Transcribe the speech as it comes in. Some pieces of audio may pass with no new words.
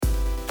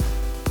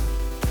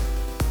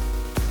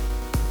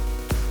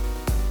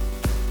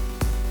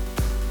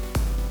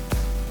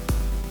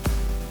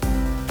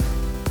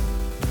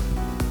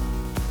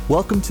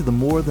Welcome to the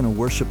More Than a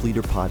Worship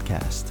Leader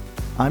podcast.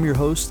 I'm your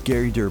host,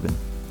 Gary Durbin.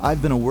 I've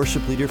been a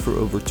worship leader for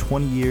over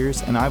 20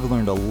 years, and I've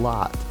learned a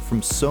lot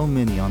from so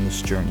many on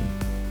this journey.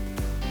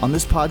 On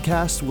this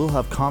podcast, we'll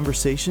have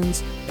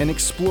conversations and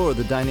explore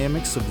the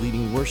dynamics of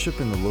leading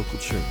worship in the local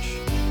church.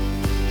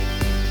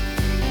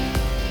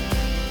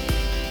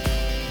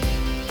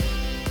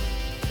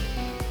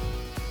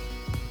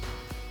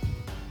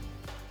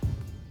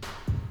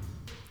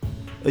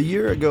 A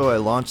year ago, I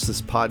launched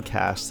this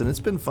podcast, and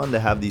it's been fun to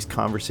have these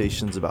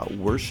conversations about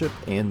worship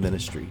and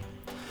ministry.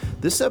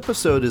 This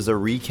episode is a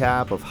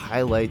recap of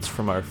highlights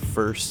from our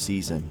first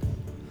season.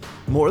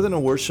 More Than a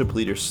Worship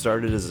Leader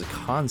started as a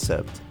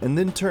concept and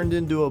then turned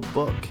into a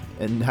book,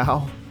 and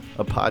now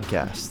a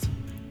podcast.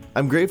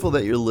 I'm grateful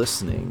that you're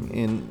listening,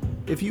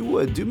 and if you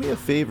would, do me a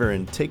favor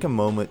and take a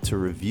moment to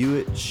review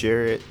it,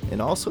 share it, and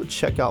also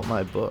check out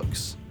my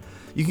books.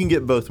 You can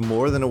get both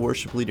More Than a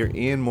Worship Leader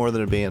and More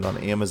Than a Band on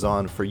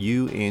Amazon for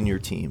you and your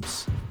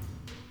teams.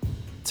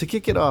 To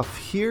kick it off,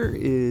 here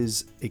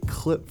is a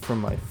clip from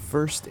my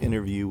first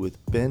interview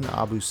with Ben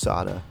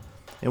Abusada,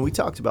 and we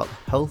talked about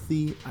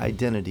healthy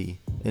identity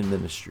in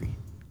ministry.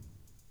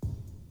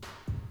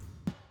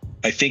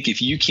 I think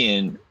if you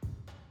can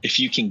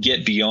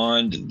get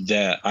beyond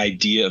the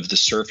idea of the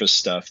surface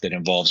stuff that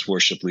involves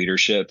worship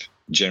leadership,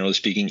 generally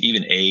speaking,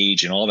 even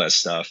age and all that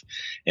stuff,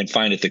 and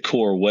find at the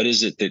core, what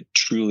is it that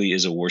truly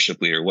is a worship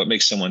leader? What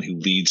makes someone who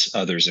leads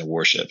others in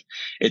worship?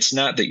 It's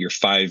not that you're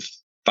five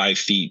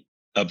feet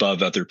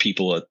above other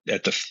people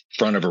at the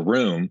front of a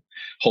room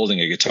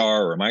holding a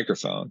guitar or a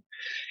microphone.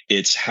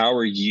 It's how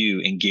are you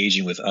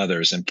engaging with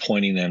others and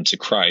pointing them to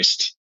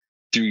Christ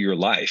through your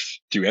life,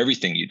 through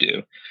everything you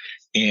do.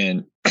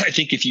 And I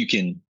think if you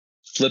can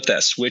flip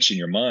that switch in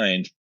your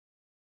mind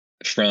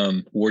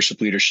from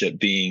worship leadership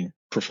being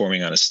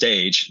performing on a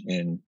stage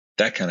and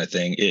that kind of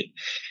thing,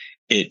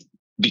 it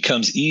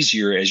becomes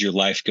easier as your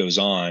life goes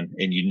on,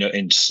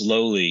 and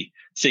slowly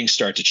things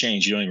start to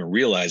change. You don't even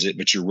realize it,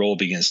 but your role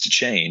begins to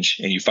change,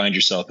 and you find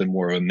yourself in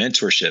more of a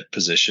mentorship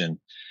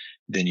position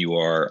than you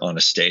are on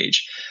a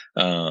stage.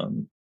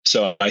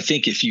 So I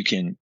think if you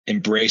can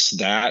embrace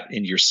that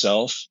in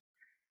yourself,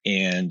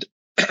 and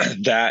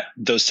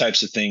those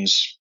types of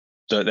things,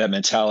 that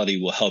mentality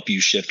will help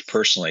you shift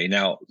personally.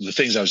 Now, the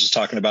things I was just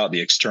talking about,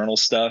 the external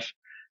stuff,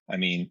 I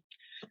mean,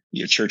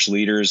 your church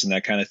leaders and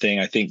that kind of thing,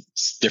 I think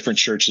different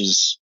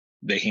churches,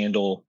 they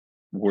handle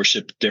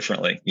worship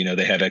differently.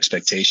 They have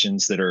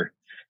expectations that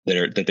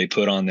they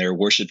put on their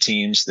worship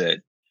teams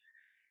that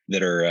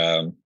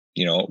are,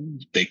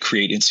 they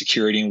create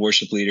insecurity in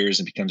worship leaders,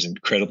 and becomes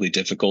incredibly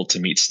difficult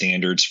to meet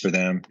standards for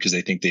them because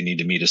they think they need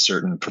to meet a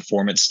certain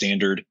performance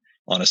standard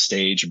on a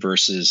stage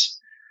versus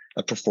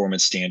a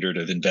performance standard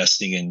of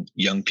investing in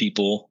young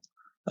people.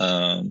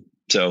 And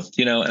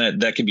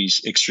that can be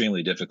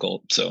extremely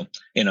difficult.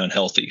 And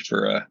unhealthy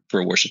for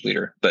a worship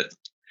leader. But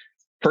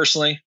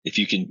personally, if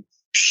you can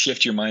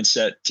shift your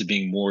mindset to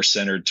being more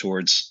centered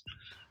towards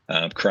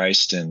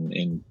Christ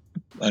and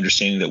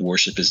understanding that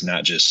worship is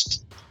not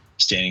just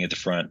standing at the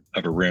front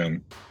of a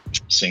room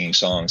singing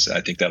songs, I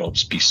think that'll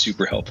be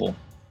super helpful.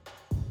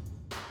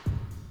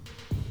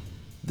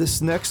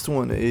 This next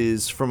one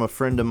is from a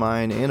friend of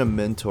mine and a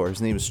mentor.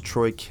 His name is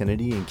Troy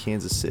Kennedy in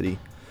Kansas City.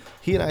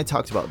 He and I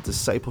talked about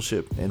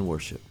discipleship and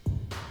worship.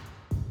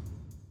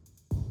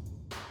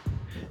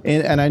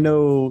 And I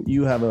know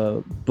you have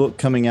a book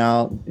coming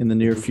out in the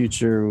near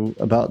future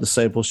about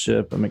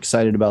discipleship. I'm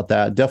excited about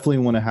that. Definitely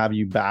want to have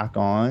you back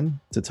on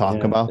to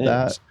talk about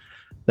that.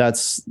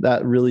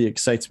 That really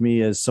excites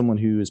me as someone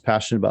who is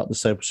passionate about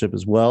discipleship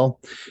as well.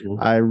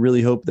 Mm-hmm. I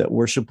really hope that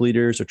worship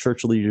leaders or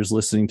church leaders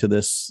listening to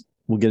this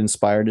will get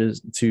inspired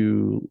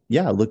to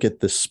look at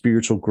the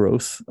spiritual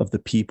growth of the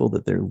people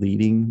that they're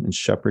leading and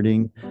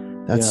shepherding.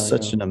 That's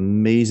such an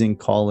amazing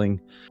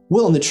calling.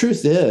 Well, and the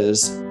truth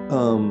is,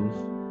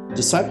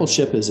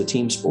 discipleship is a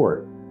team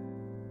sport.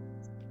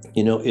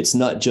 It's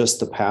not just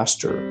the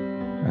pastor.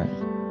 Right.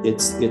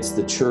 It's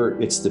the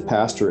church, it's the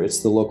pastor,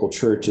 it's the local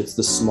church, it's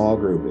the small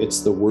group,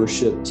 it's the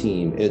worship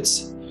team,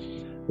 it's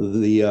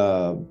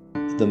the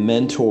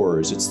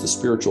mentors, it's the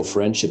spiritual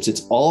friendships.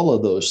 It's all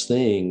of those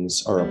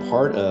things are a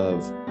part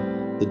of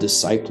the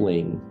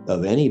discipling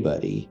of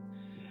anybody.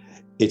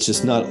 It's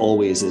just not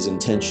always as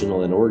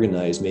intentional and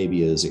organized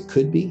maybe as it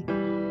could be.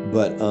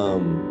 But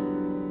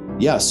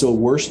so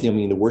worship,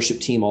 the worship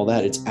team, all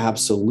that, it's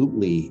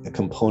absolutely a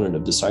component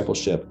of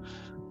discipleship.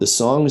 The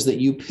songs that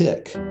you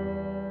pick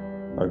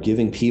are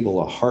giving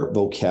people a heart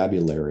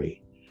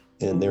vocabulary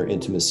in their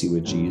intimacy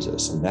with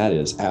Jesus. And that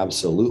is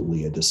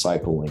absolutely a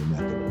discipling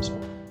mechanism.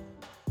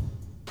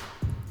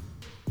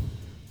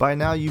 By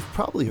now, you've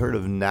probably heard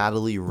of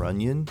Natalie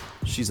Runyon.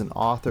 She's an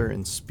author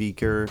and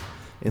speaker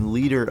and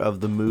leader of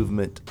the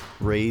movement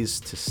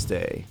Raised to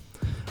Stay.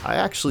 I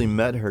actually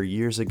met her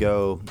years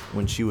ago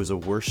when she was a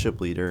worship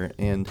leader,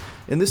 and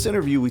in this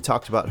interview, we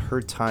talked about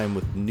her time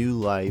with New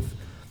Life,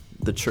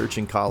 the church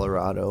in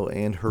Colorado,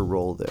 and her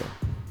role there.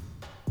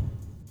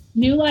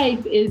 New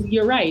Life is,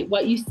 you're right,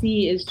 what you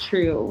see is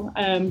true.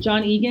 Pastor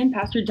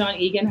John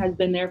Egan has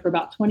been there for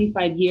about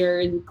 25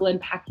 years. Glenn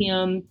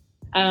Packiam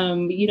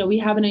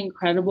We have an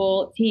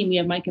incredible team. We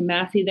have Micah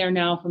Massey there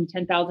now from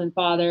 10,000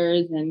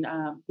 Fathers, and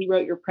he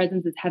wrote Your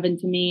Presence is Heaven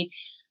to Me.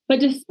 But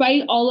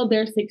despite all of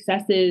their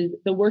successes,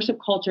 the worship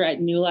culture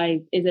at New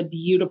Life is a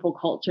beautiful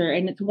culture,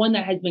 and it's one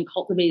that has been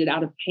cultivated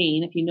out of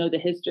pain. If you know the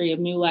history of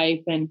New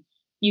Life, and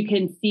you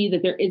can see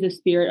that there is a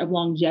spirit of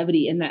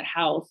longevity in that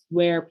house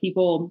where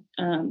people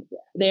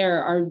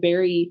there are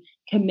very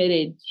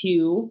committed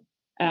to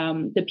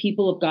the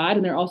people of God,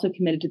 and they're also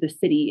committed to the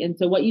city. And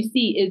so what you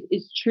see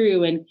is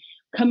true. And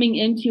coming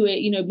into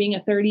it, being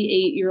a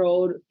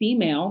 38-year-old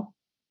female,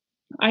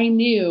 I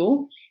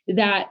knew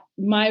that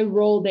my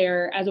role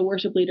there as a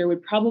worship leader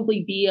would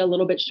probably be a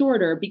little bit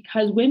shorter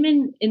because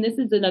women, and this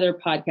is another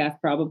podcast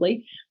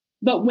probably,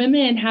 but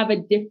women have a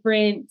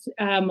different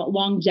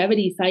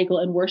longevity cycle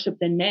in worship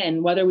than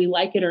men, whether we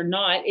like it or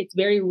not. It's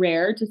very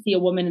rare to see a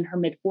woman in her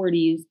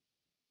mid-40s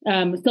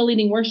still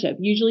leading worship.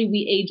 Usually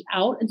we age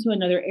out into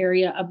another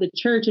area of the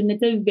church, and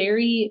it's a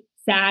very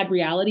sad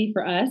reality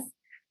for us.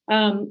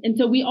 And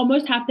so we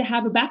almost have to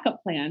have a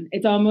backup plan.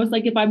 It's almost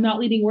like if I'm not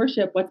leading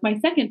worship, what's my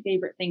second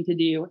favorite thing to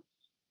do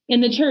in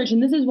the church?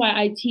 And this is why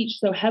I teach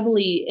so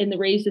heavily in the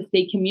Raised to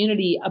Stay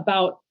community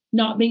about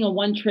not being a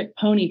one-trick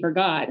pony for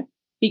God,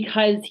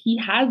 because he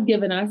has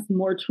given us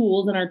more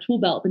tools in our tool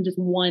belt than just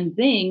one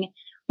thing.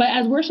 But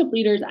as worship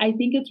leaders, I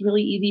think it's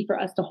really easy for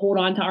us to hold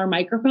on to our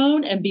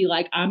microphone and be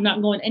like, I'm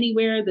not going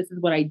anywhere. This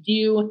is what I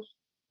do.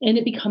 And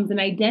it becomes an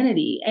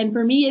identity. And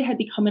for me, it had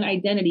become an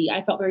identity.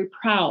 I felt very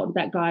proud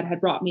that God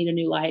had brought me to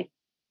New Life,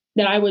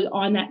 that I was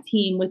on that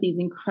team with these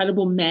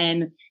incredible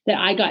men, that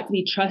I got to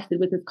be trusted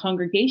with this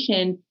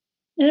congregation.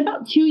 And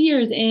about 2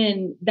 years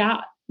in,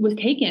 that was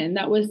taken.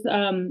 That was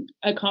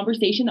a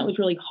conversation that was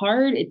really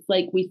hard. It's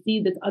like, we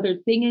see this other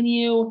thing in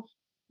you.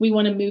 We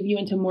want to move you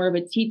into more of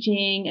a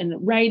teaching and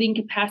writing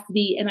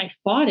capacity. And I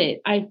fought it.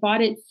 I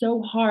fought it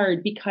so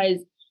hard because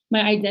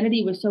my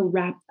identity was so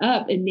wrapped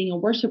up in being a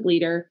worship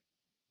leader.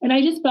 And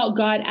I just felt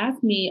God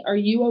ask me, are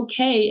you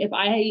okay if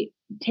I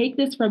take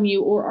this from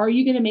you, or are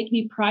you going to make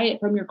me pry it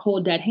from your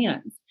cold, dead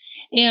hands?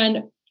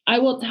 And I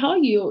will tell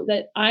you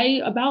that I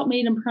about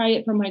made him pry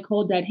it from my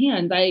cold, dead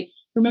hands. I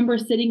remember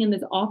sitting in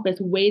this office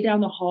way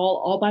down the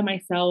hall all by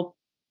myself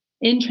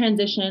in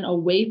transition,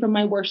 away from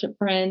my worship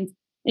friends,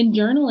 and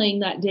journaling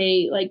that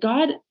day, like,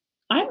 God,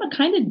 I'm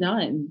kind of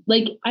done.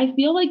 Like, I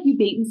feel like you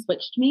bait and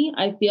switched me.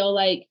 I feel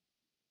like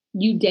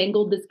you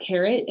dangled this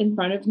carrot in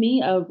front of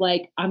me of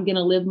like, I'm going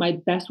to live my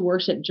best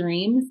worship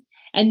dreams.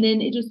 And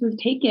then it just was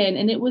taken.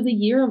 And it was a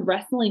year of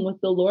wrestling with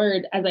the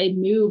Lord as I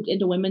moved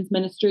into women's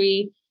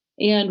ministry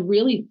and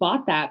really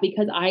fought that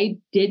because I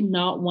did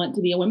not want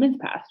to be a women's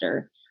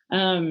pastor.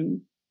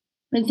 And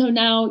so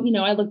now,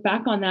 I look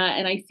back on that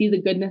and I see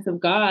the goodness of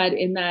God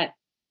in that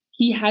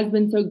he has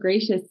been so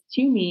gracious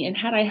to me. And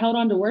had I held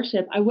on to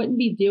worship, I wouldn't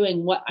be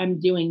doing what I'm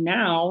doing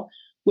now,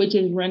 which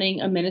is running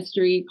a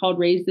ministry called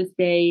Raised to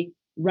Stay,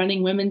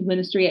 running women's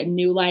ministry at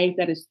New Life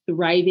that is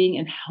thriving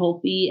and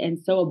healthy and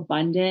so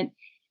abundant.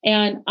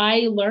 And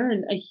I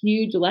learned a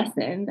huge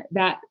lesson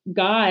that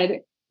God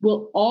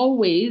will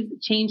always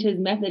change his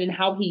method and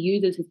how he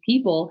uses his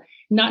people,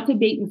 not to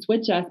bait and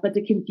switch us, but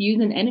to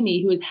confuse an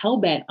enemy who is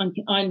hell-bent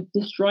on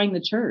destroying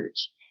the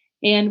church.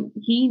 And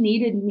he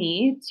needed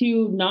me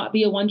to not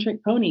be a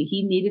one-trick pony.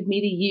 He needed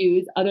me to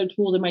use other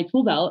tools in my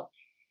tool belt.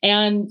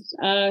 And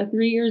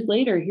 3 years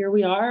later, here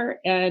we are.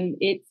 And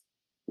it's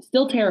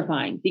still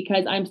terrifying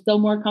because I'm still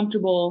more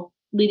comfortable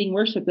leading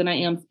worship than I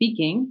am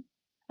speaking.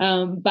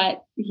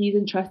 But he's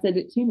entrusted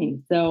it to me.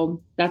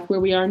 So that's where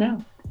we are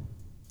now.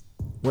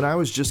 When I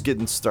was just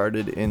getting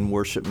started in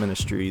worship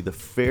ministry, the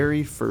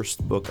very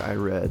first book I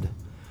read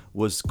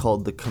was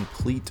called The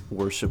Complete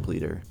Worship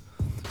Leader.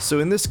 So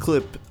in this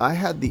clip, I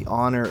had the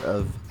honor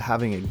of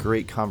having a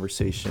great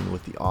conversation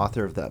with the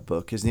author of that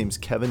book. His name's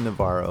Kevin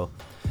Navarro,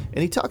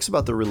 and he talks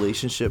about the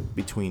relationship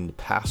between the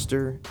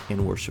pastor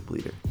and worship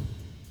leader.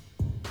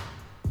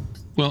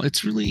 Well,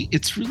 it's really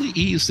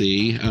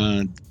easy,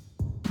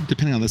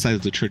 depending on the size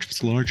of the church. If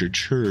it's a larger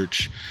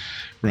church,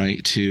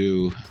 right,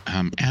 to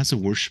as a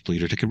worship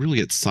leader, to really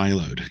get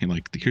siloed.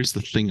 Here's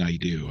the thing I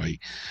do.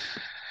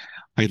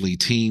 I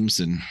lead teams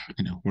and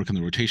work on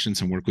the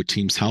rotations and work with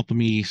teams helping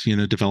me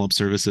develop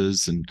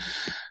services and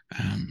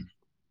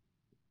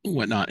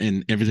whatnot,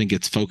 and everything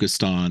gets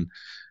focused on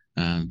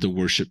the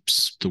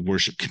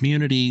worship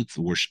community,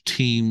 the worship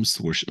teams,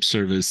 the worship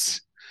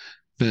service.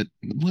 But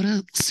what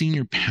a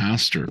senior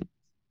pastor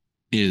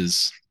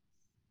is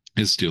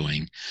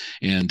doing,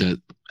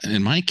 and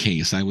in my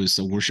case, I was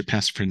a worship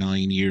pastor for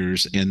 9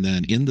 years, and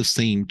then in the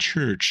same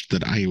church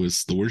that I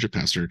was the worship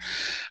pastor,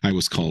 I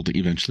was called to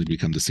eventually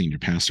become the senior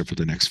pastor for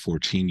the next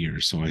 14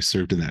 years. So I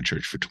served in that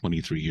church for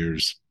 23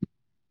 years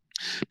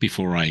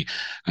before I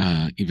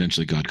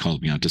eventually God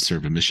called me out to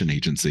serve a mission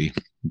agency.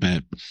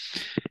 But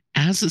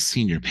as a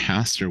senior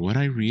pastor, what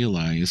I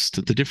realized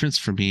that the difference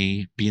for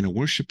me being a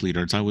worship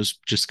leader is I was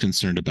just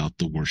concerned about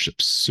the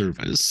worship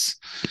service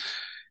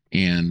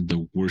and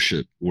the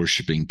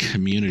worshiping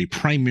community,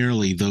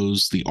 primarily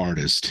the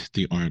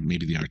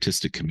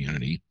artistic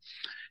community.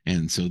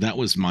 And so that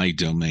was my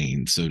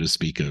domain, so to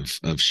speak,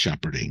 of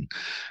shepherding.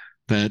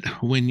 But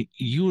when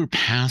you were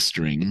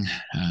pastoring,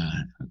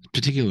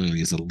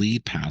 particularly as a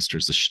lead pastor,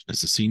 as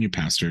a senior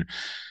pastor,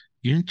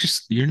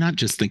 you're not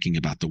just thinking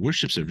about the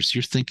worship service,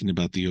 you're thinking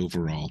about the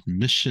overall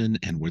mission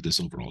and where this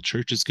overall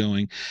church is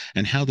going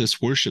and how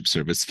this worship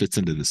service fits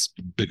into this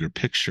bigger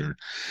picture.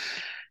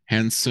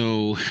 And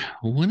so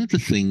one of the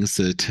things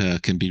that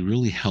can be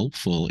really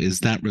helpful is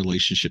that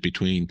relationship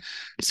between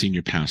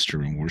senior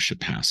pastor and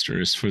worship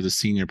pastor, is for the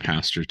senior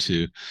pastor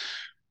to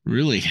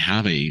really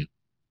have a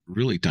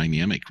really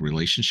dynamic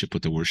relationship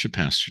with the worship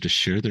pastor, to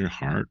share their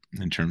heart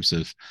in terms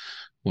of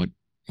what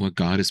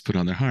God has put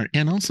on their heart,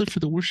 and also for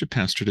the worship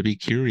pastor to be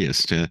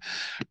curious, to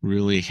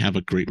really have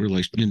a great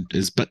relationship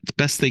as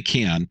best they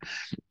can.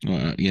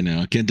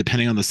 Again,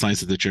 depending on the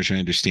size of the church, I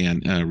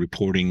understand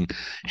reporting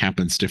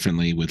happens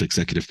differently with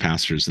executive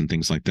pastors and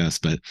things like this,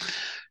 but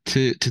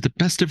to the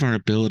best of our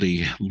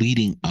ability,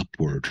 leading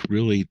upward,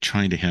 really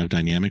trying to have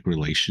dynamic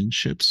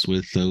relationships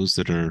with those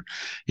that are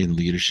in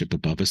leadership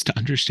above us, to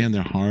understand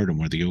their heart and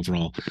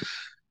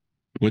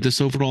where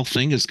this overall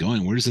thing is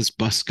going. Where's this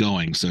bus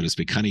going, so to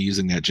speak? Kind of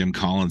using that Jim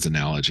Collins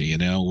analogy,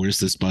 where's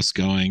this bus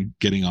going?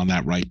 Getting on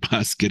that right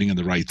bus, getting in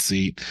the right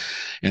seat.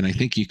 And I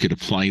think you could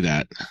apply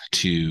that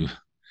to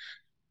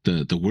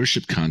the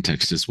worship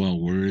context as well.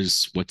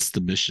 What's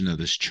the mission of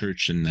this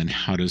church? And then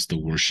how does the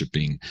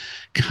worshiping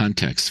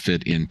context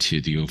fit into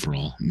the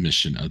overall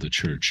mission of the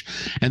church?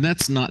 And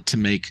that's not to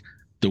make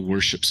the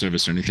worship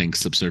service or anything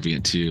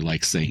subservient to,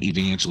 like, say,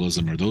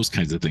 evangelism or those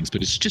kinds of things,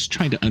 but it's just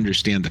trying to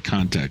understand the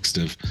context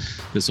of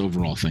this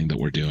overall thing that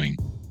we're doing.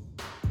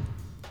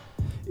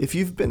 If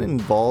you've been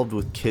involved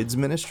with kids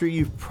ministry,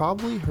 you've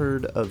probably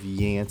heard of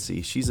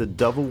Yancey. She's a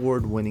Dove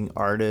Award-winning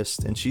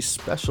artist, and she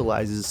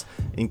specializes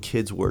in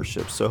kids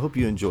worship. So I hope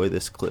you enjoy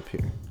this clip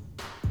here.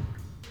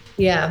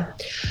 Yeah.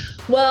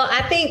 Well,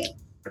 I think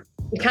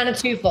kind of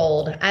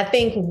twofold. I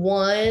think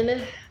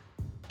one,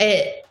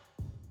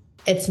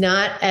 it's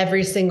not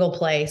every single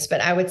place,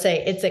 but I would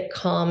say it's a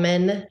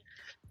common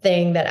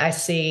thing that I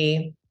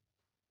see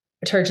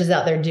churches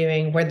out there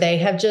doing, where they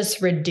have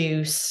just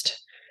reduced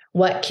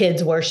what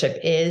kids worship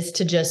is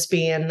to just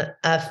being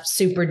a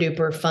super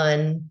duper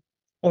fun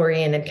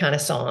oriented kind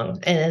of song.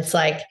 And it's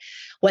like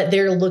what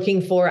they're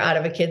looking for out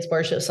of a kids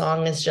worship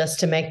song is just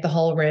to make the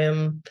whole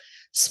room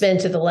spin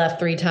to the left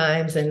 3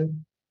 times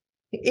and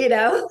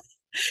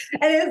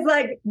and it's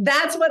like,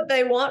 that's what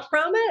they want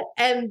from it.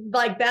 And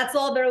like, that's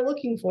all they're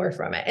looking for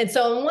from it. And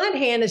so on one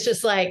hand, it's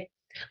just like,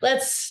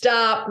 let's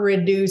stop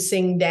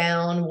reducing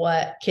down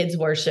what kids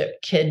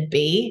worship could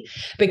be,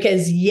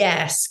 because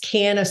yes,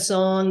 can a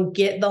song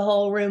get the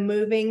whole room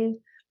moving?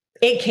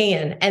 It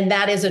can. And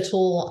that is a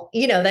tool,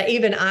 that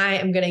even I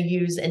am going to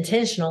use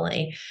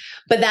intentionally,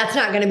 but that's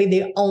not going to be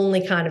the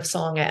only kind of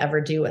song I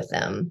ever do with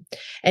them.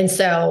 And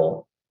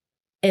so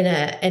in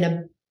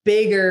a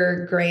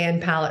bigger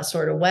grand palette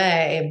sort of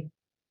way,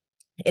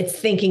 it's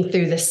thinking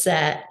through the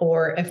set,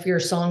 or if your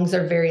songs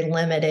are very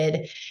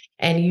limited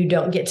and you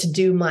don't get to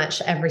do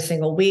much every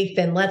single week,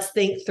 then let's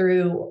think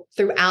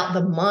throughout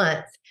the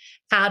month,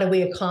 how do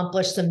we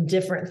accomplish some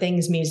different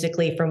things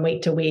musically from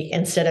week to week,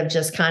 instead of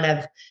just kind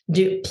of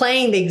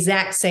playing the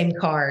exact same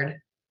card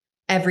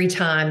every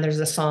time there's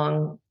a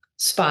song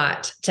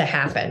spot to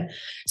happen.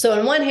 So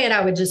on one hand,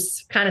 I would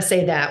just kind of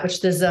say that,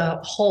 which there's a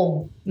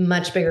whole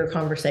much bigger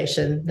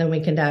conversation than we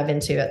can dive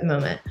into at the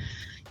moment.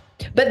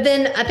 But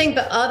then I think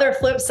the other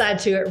flip side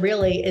to it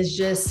really is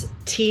just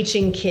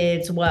teaching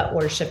kids what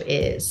worship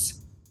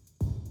is.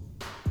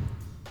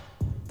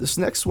 This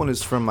next one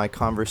is from my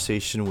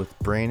conversation with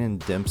Brandon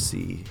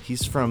Dempsey.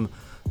 He's from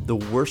the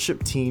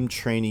Worship Team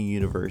Training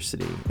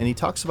University, and he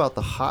talks about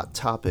the hot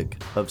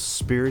topic of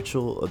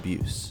spiritual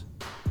abuse.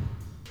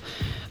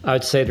 I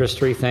would say there's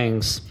 3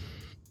 things.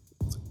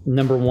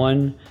 Number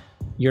 1,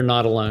 you're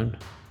not alone.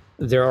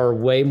 There are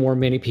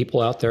many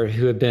people out there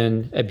who have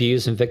been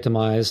abused and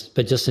victimized,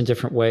 but just in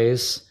different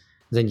ways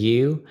than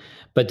you.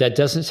 But that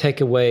doesn't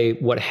take away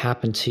what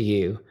happened to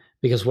you,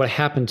 because what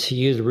happened to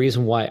you, the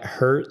reason why it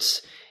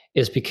hurts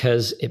is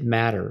because it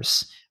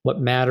matters. What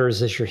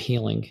matters is your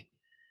healing.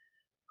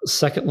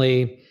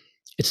 Secondly,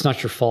 it's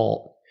not your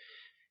fault.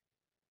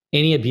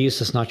 Any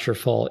abuse is not your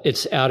fault.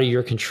 It's out of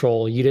your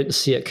control. You didn't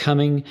see it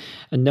coming.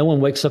 And no one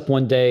wakes up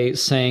one day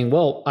saying,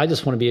 well, I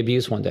just want to be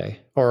abused one day.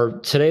 Or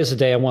today is the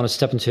day I want to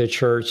step into a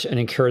church and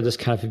incur this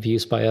kind of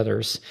abuse by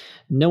others.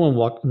 No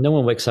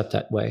one wakes up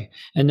that way.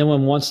 And no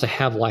one wants to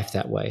have life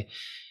that way.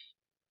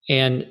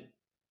 And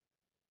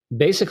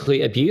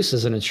basically, abuse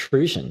is an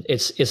intrusion.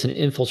 It's an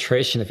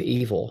infiltration of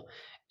evil.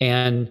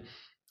 And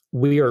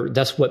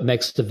that's what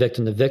makes the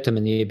victim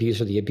and the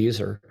abuser the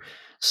abuser.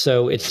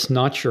 So it's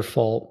not your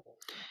fault.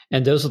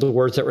 And those are the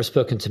words that were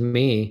spoken to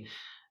me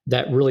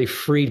that really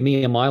freed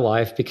me in my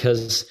life,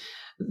 because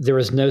there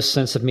was no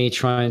sense of me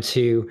trying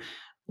to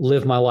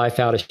live my life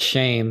out of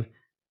shame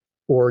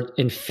or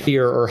in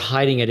fear or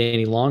hiding it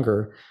any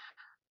longer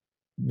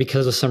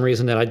because of some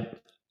reason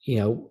that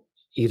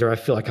either I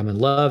feel like I'm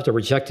unloved or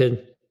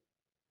rejected.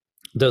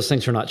 those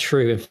things are not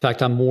true. In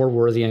fact, I'm more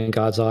worthy in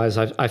God's eyes.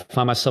 I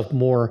find myself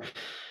more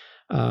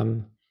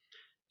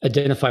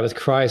identified with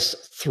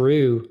Christ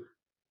through,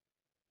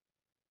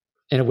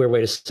 in a weird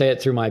way to say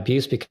it, through my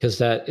abuse, because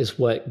that is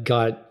what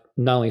God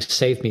not only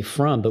saved me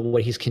from, but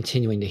what he's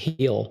continuing to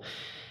heal.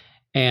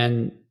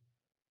 And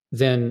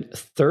then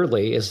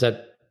thirdly is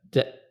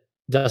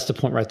that's the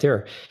point right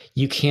there.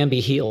 You can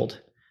be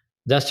healed.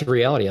 That's the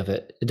reality of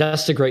it.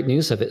 That's the great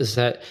news of it, is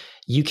that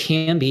you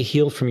can be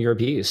healed from your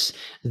abuse.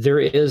 There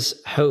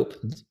is hope.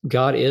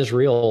 God is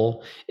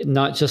real,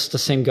 not just the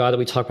same God that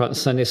we talk about in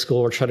Sunday school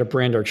or try to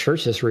brand our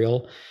church as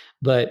real.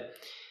 But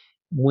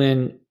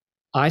when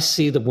I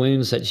see the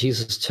wounds that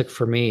Jesus took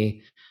for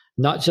me,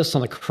 not just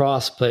on the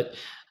cross, but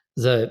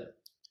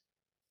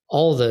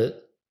all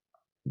the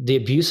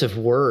abusive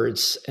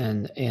words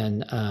and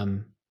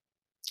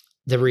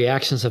the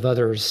reactions of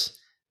others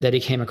that he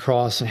came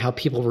across, and how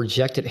people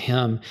rejected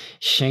him,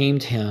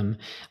 shamed him,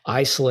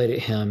 isolated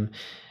him,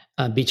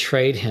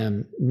 betrayed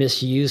him,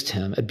 misused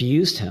him,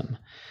 abused him.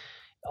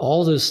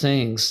 All those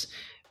things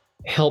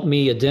helped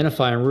me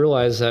identify and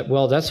realize that,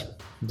 well, that's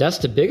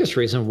the biggest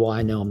reason why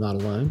I know I'm not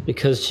alone,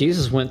 because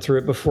Jesus went through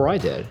it before I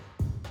did.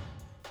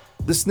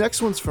 This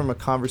next one's from a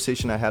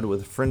conversation I had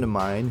with a friend of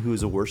mine who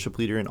is a worship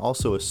leader and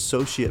also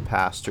associate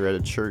pastor at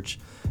a church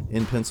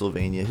in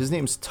Pennsylvania. His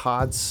name's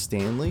Todd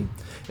Stanley.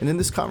 And in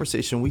this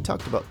conversation, we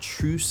talked about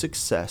true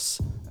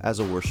success as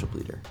a worship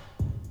leader.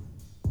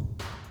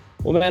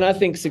 Well, man, I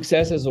think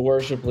success as a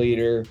worship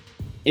leader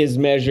is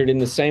measured in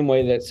the same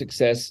way that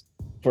success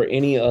for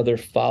any other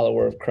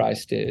follower of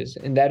Christ is,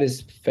 and that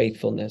is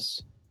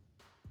faithfulness,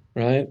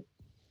 right?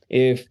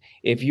 If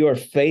you are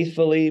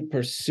faithfully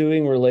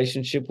pursuing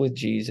relationship with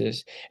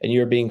Jesus and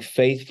you're being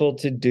faithful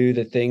to do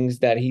the things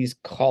that he's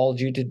called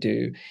you to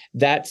do,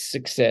 that's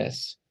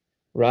success,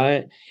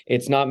 right?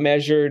 It's not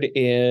measured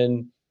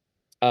in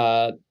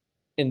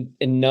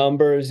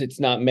numbers. It's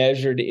not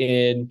measured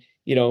in,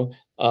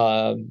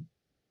 and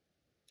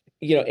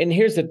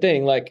here's the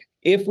thing, like,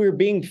 if we're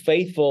being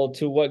faithful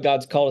to what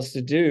God's called us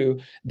to do,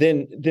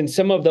 then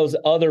some of those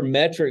other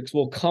metrics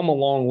will come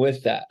along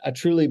with that. I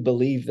truly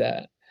believe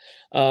that.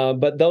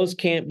 But those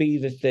can't be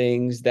the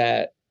things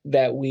that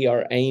we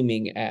are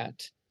aiming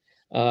at.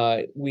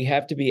 We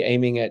have to be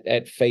aiming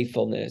at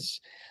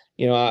faithfulness.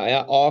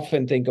 I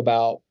often think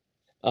about,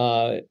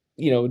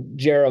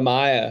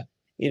 Jeremiah,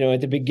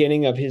 at the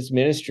beginning of his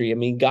ministry. I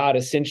mean, God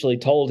essentially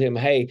told him,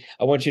 hey,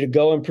 I want you to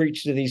go and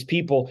preach to these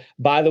people.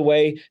 By the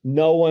way,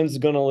 no one's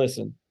going to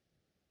listen.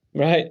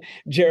 Right?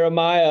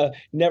 Jeremiah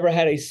never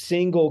had a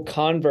single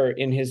convert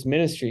in his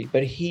ministry,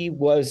 but he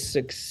was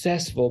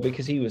successful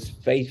because he was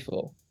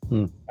faithful.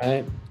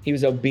 Right? He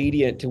was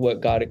obedient to what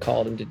God had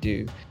called him to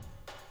do.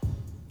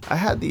 I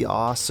had the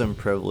awesome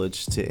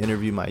privilege to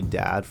interview my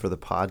dad for the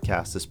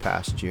podcast this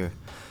past year.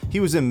 He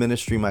was in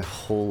ministry my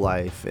whole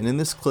life, and in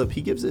this clip,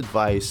 he gives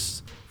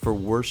advice for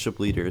worship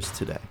leaders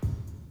today.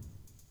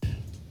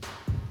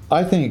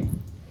 I think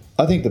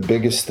the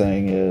biggest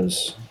thing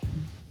is,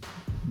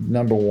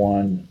 number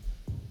one,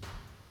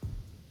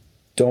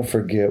 don't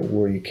forget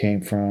where you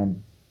came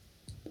from.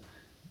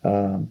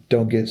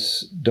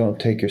 Don't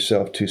take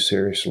yourself too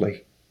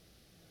seriously,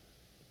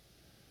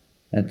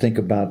 and think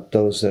about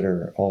those that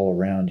are all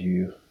around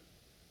you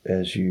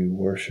as you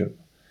worship.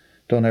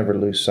 Don't ever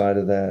lose sight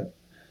of that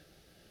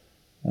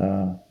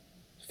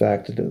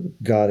fact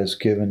that God has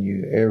given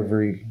you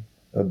every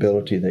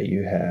ability that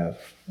you have,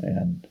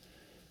 and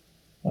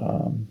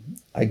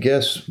I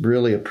guess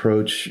really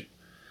approach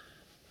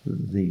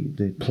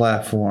the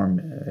platform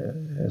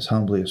as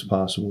humbly as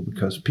possible,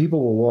 because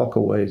people will walk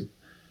away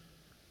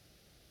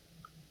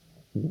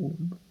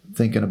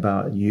thinking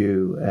about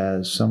you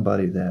as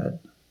somebody that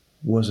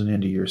wasn't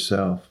into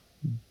yourself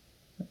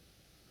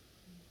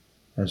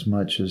as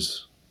much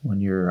as when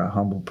you're a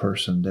humble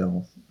person.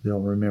 They'll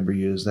remember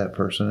you as that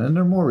person, and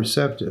they're more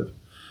receptive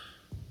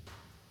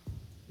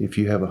if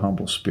you have a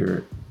humble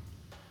spirit.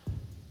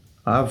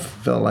 I've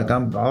felt like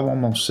I'm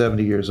almost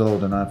 70 years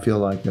old, and I feel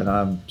like that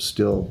I'm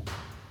still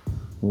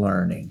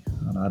learning,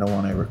 and I don't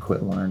want to ever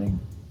quit learning.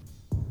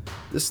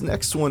 This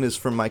next one is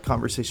from my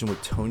conversation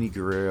with Tony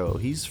Guerrero.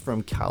 He's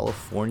from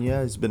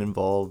California. He's been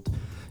involved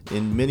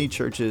in many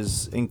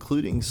churches,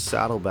 including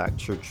Saddleback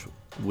Church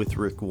with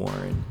Rick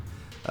Warren.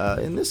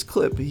 In this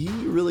clip, he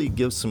really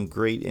gives some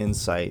great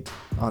insight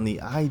on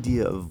the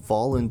idea of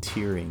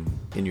volunteering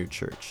in your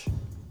church.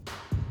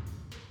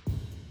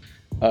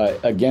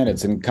 Again,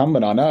 it's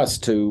incumbent on us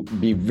to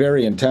be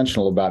very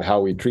intentional about how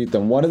we treat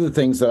them. One of the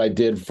things that I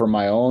did for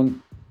my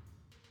own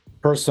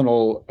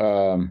personal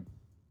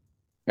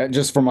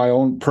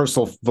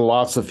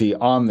philosophy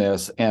on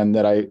this, and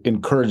that I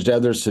encouraged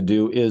others to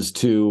do, is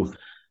to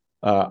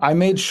I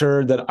made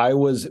sure that I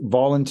was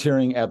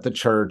volunteering at the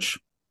church.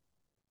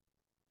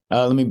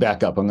 Let me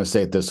back up. I'm going to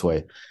say it this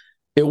way.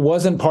 It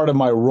wasn't part of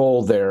my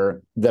role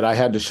there that I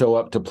had to show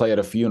up to play at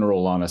a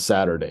funeral on a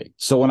Saturday.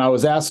 So when I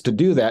was asked to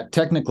do that,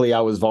 technically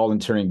I was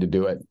volunteering to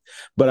do it.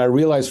 But I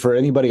realized for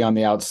anybody on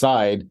the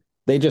outside,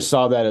 they just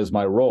saw that as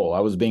my role. I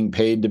was being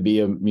paid to be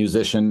a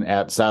musician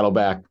at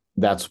Saddleback.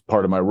 That's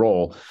part of my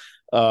role.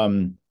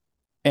 And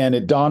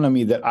it dawned on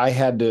me that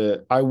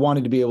I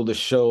wanted to be able to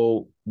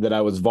show that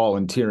I was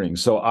volunteering.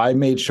 So I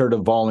made sure to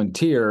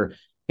volunteer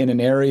in an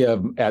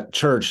area at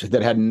church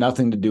that had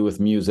nothing to do with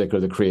music or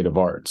the creative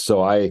arts.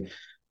 So I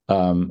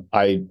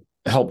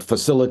helped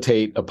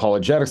facilitate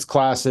apologetics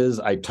classes.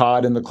 I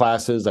taught in the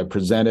classes. I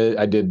presented.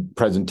 I did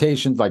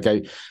presentations. Like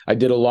I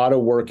did a lot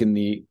of work in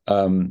the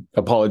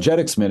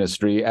apologetics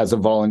ministry as a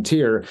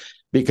volunteer,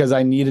 because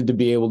I needed to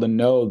be able to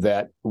know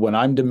that when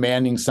I'm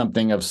demanding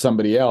something of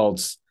somebody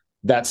else,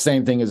 that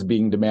same thing is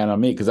being demanded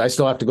on me, because I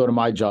still have to go to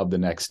my job the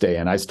next day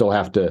and I still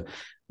have to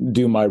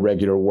do my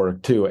regular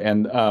work too.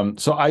 And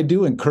so I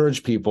do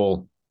encourage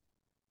people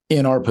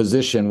in our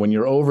position, when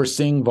you're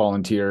overseeing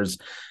volunteers,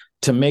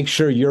 to make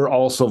sure you're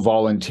also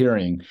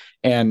volunteering,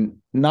 and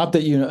not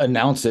that you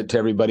announce it to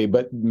everybody,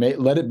 but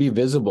let it be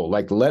visible.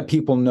 Like, let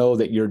people know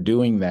that you're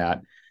doing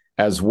that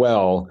as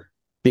well,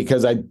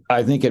 because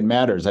I think it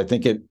matters. I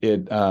think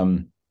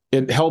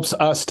it helps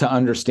us to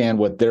understand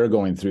what they're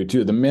going through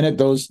too. The minute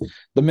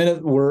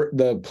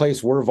the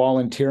place we're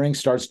volunteering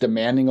starts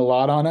demanding a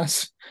lot on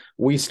us,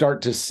 we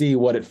start to see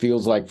what it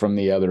feels like from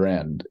the other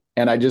end.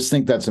 And I just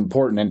think that's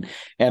important.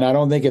 And I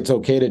don't think it's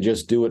okay to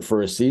just do it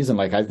for a season.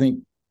 Like, I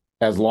think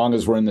as long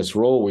as we're in this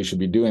role, we should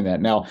be doing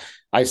that. Now,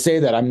 I say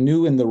that I'm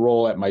new in the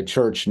role at my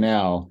church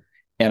now,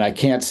 and I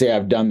can't say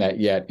I've done that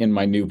yet in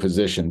my new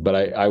position,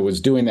 but I was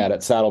doing that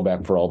at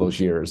Saddleback for all those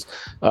years.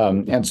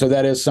 And so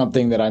that is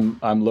something that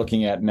I'm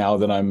looking at now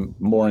that I'm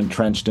more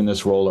entrenched in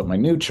this role at my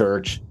new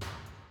church,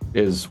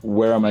 is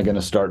where am I going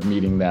to start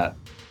meeting that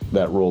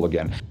role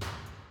again?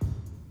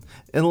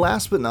 And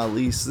last but not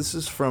least, this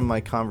is from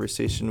my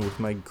conversation with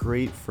my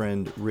great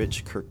friend,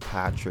 Rich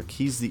Kirkpatrick.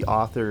 He's the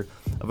author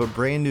of a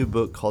brand new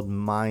book called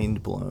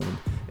Mind Blown.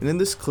 And in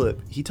this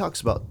clip, he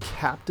talks about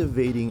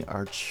captivating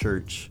our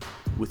church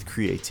with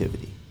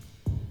creativity.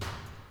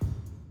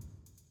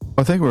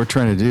 I think what we're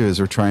trying to do is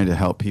we're trying to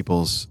help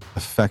people's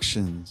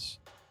affections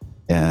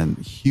and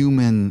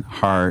human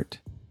heart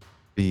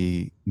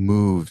be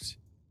moved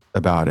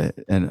about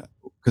it. And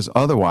because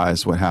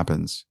otherwise what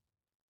happens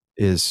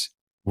is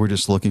we're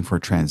just looking for a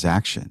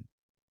transaction.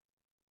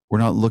 We're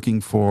not looking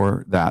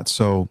for that.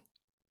 So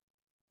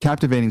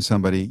captivating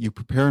somebody, you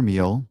prepare a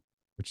meal,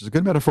 which is a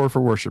good metaphor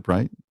for worship,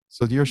 right?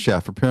 So you're a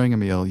chef preparing a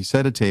meal, you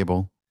set a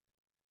table,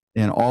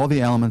 and all the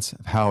elements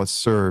of how it's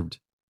served,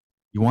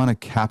 you want to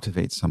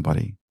captivate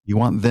somebody. You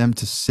want them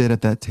to sit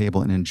at that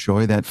table and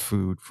enjoy that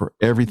food for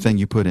everything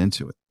you put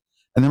into it.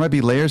 And there might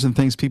be layers and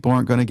things people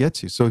aren't going to get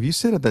to. So if you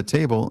sit at that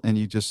table and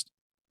you just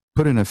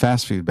put it in a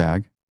fast food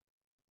bag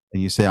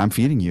and you say, I'm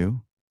feeding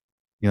you,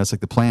 it's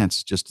like the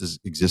plants just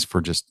exist for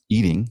just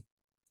eating.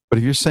 But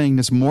if you're saying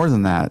this more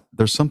than that,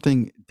 there's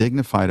something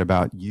dignified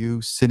about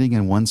you sitting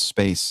in one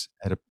space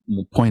at a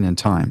point in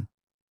time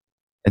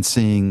and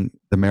seeing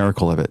the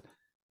miracle of it.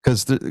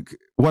 Because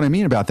what I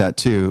mean about that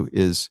too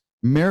is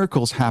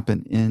miracles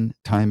happen in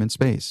time and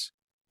space.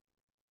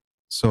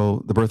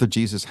 So the birth of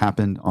Jesus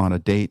happened on a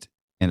date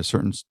in a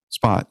certain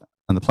spot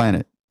on the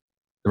planet.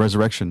 The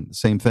resurrection, the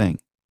same thing.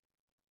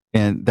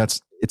 And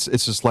it's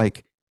just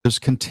like there's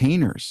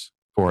containers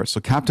for it. So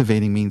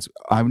captivating means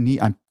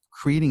I'm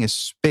creating a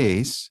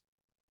space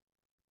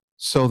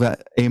so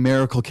that a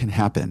miracle can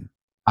happen.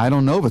 I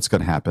don't know if it's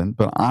going to happen,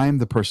 but I'm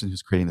the person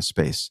who's creating the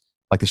space.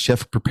 Like the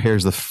chef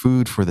prepares the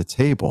food for the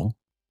table,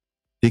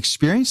 the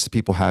experience that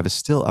people have is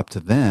still up to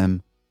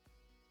them.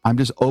 I'm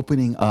just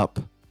opening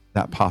up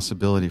that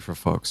possibility for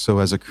folks. So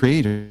as a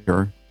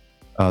creator,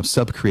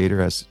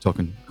 sub-creator, as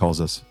Tolkien calls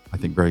us, I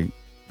think very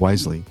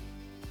wisely,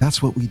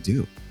 that's what we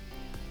do.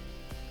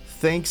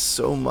 Thanks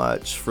so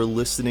much for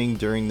listening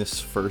during this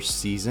first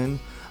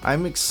season.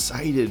 I'm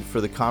excited for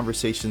the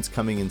conversations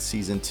coming in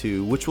season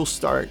 2, which will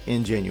start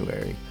in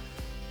January.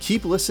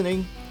 Keep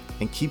listening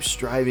and keep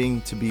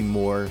striving to be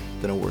more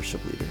than a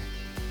worship leader.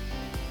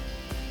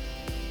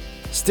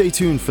 Stay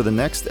tuned for the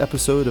next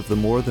episode of the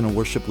More Than a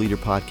Worship Leader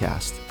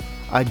podcast.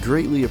 I'd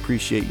greatly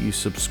appreciate you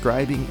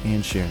subscribing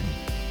and sharing.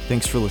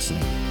 Thanks for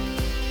listening.